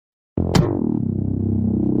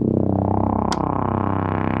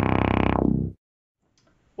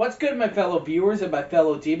What's good, my fellow viewers and my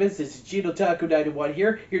fellow demons? This is JeanOtaku91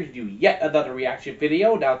 here to do yet another reaction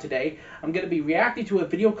video. Now today, I'm going to be reacting to a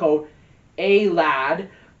video called A Lad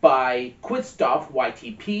by Quit Stuff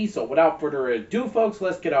YTP. So without further ado, folks,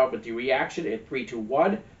 let's get on with the reaction in 3, 2,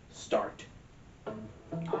 1, start. How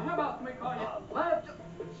about we call you left?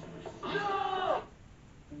 No!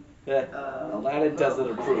 Aladdin doesn't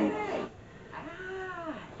approve.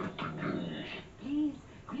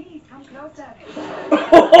 Please, come closer.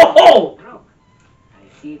 Oh!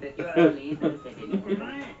 I see that you're only interested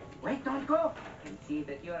in... Wait, don't go. I can see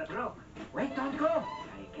that you're broke. Wait, don't go.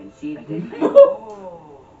 I can see that...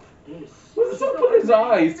 Oh, this... What's up with his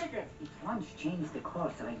eyes? It once changed the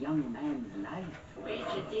course of a young man's life. Where'd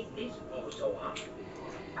you take this so hard?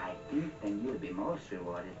 I think then you'll be most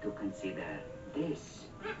rewarded to consider this.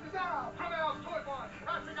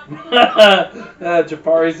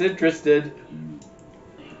 Jafar is interested.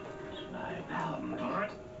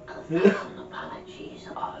 Apologies.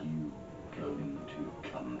 Are you going to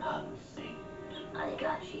compensate? I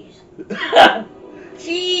got cheese.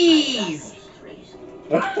 Cheese!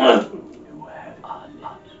 You have a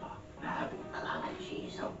lot of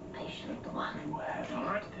apologies, oh patient one. You have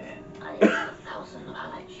then. I have 1,000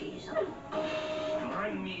 apologies.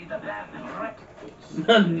 Bring me the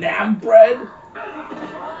Nam bread?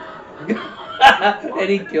 And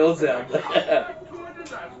he kills him.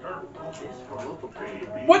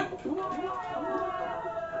 What?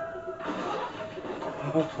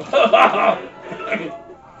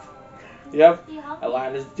 Yep,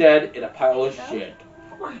 Aladdin's dead in a pile of shit.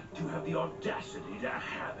 Why do you have the audacity to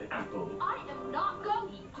have it, Apple? I am not going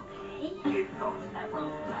to pay. Take those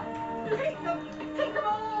apples back. Take them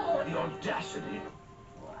all! The audacity.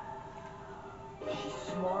 She's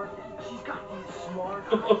smart. She's got these smart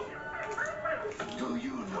Do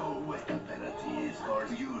you know what the penalty is for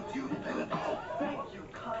you penalty? Thank you,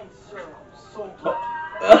 kind sir. I'm so glad.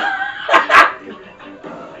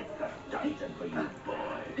 I've got Titan for you,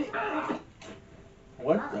 boy.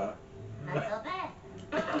 What the? Not so bad.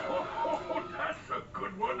 Oh, that's a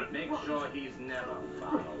good one. Make sure he's never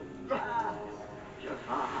followed.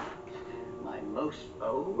 Jafar, my most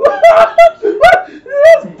old.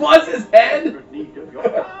 Let's buzz his head. Need of your...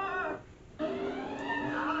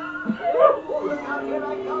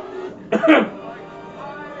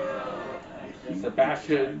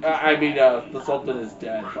 Sebastian, the Sultan is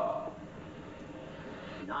dead.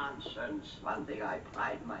 Nonsense. One thing I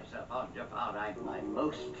pride myself on, Jafar. I'm my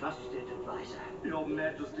most trusted advisor. Your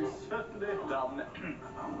Majesty certainly done.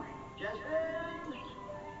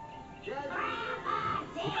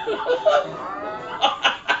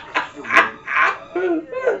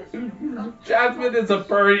 Jasmine is a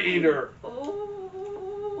bird eater.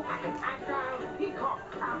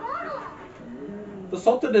 The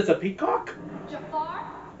Sultan is a peacock? Jafar?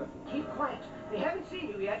 Keep quiet. They haven't seen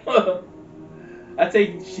you yet. I'd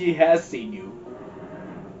say she has seen you.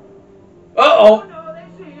 Uh-oh! No, they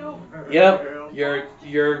see you. Yep,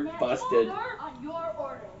 you're busted. On your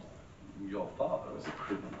orders. Your father is a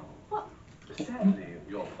criminal. What? Sadly,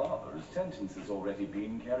 your father's sentence has already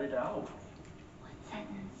been carried out. What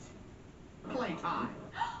sentence? Playtime.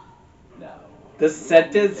 Now, The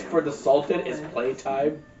sentence for the Sultan is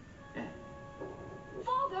playtime.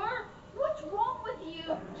 Father, what's wrong with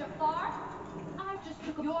you, Jafar? I just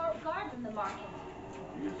took your guard from the market.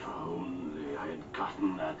 If only I had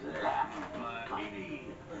gotten that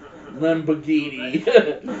Lamborghini.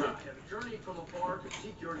 Journey from afar to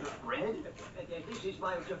seek your bread. This is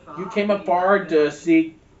my Jafar. You came afar to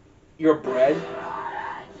seek your bread?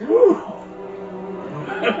 Woo.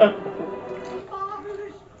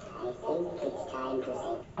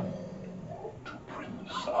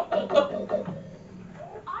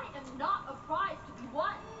 I am not a prize to be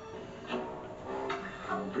won.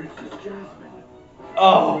 Princess Jasmine.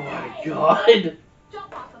 Oh my god.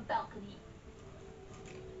 Jump off a balcony.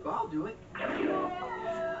 I'll do it.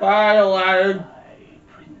 Bye, Aladdin.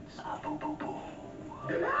 Prince Abu.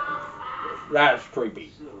 That's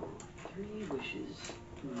creepy. So, 3 wishes.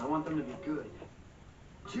 I want them to be good.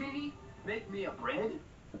 Genie, make me a bread.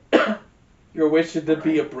 Your wish is to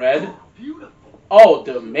be a bread? Beautiful. Oh,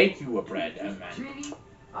 to make you a bread, I meant. Genie,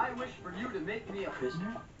 I wish for you to make me a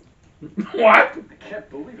prisoner. What? I can't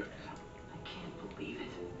believe it. I can't believe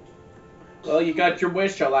it. Well, you got your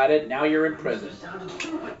wish, Aladdin. Now you're in prison. Sounded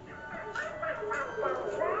stupid.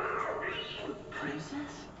 The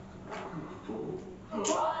princess? Fool.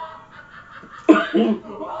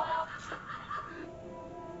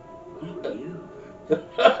 You.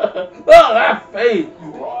 Oh, that face!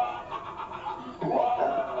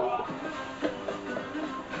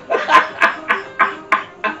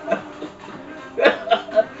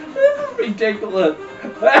 ridiculous.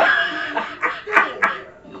 You've heard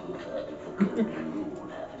of the golden rule,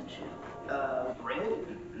 haven't you? Bread?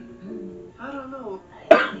 I don't know.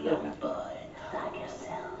 Hey, young boy, like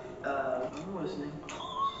yourself. I'm listening.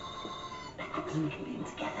 Perhaps we can be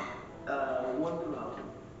together. One problem.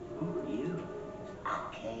 Who are you? A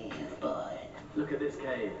cave boy. Look at this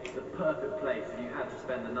cave. It's the perfect place if you had to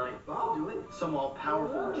spend the night. I'll do it. Some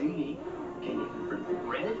all-powerful genie can even bring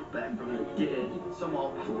bread back from the dead. Some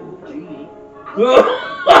all-powerful genie.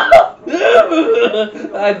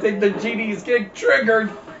 I think the genie is getting triggered.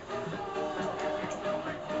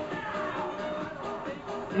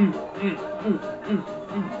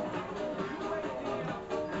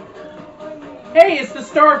 Hey, it's the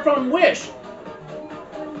star from Wish.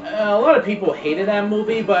 A lot of people hated that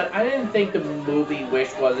movie, but I didn't think the movie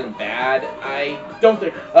Wish wasn't bad. I don't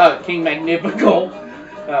think King Magnifico.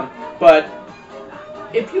 But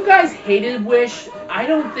if you guys hated Wish, I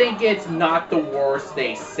don't think it's not the worst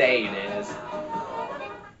they say it is.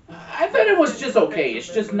 I thought it was just okay.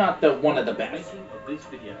 It's just not the one of the best. Making of this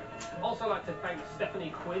video. Also like to thank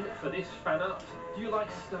Stephanie Quinn for this fan art. Do you like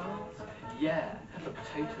stars? Yeah, the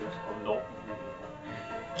potatoes are not real.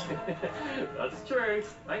 That's true.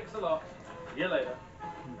 Thanks a lot. See you later.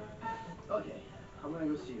 Okay, I'm gonna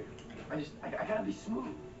go see her. I gotta be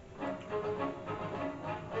smooth.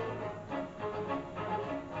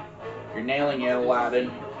 You're nailing it, Aladdin.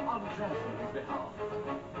 On Jasmine's behalf.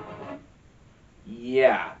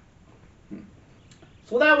 Yeah.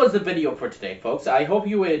 So that was the video for today, folks. I hope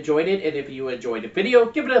you enjoyed it, and if you enjoyed the video,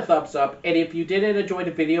 give it a thumbs up, and if you didn't enjoy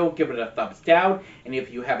the video, give it a thumbs down, and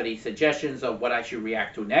if you have any suggestions of what I should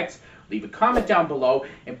react to next, leave a comment down below,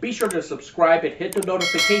 and be sure to subscribe and hit the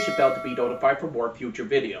notification bell to be notified for more future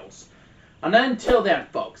videos. And until then,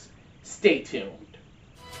 folks, stay tuned.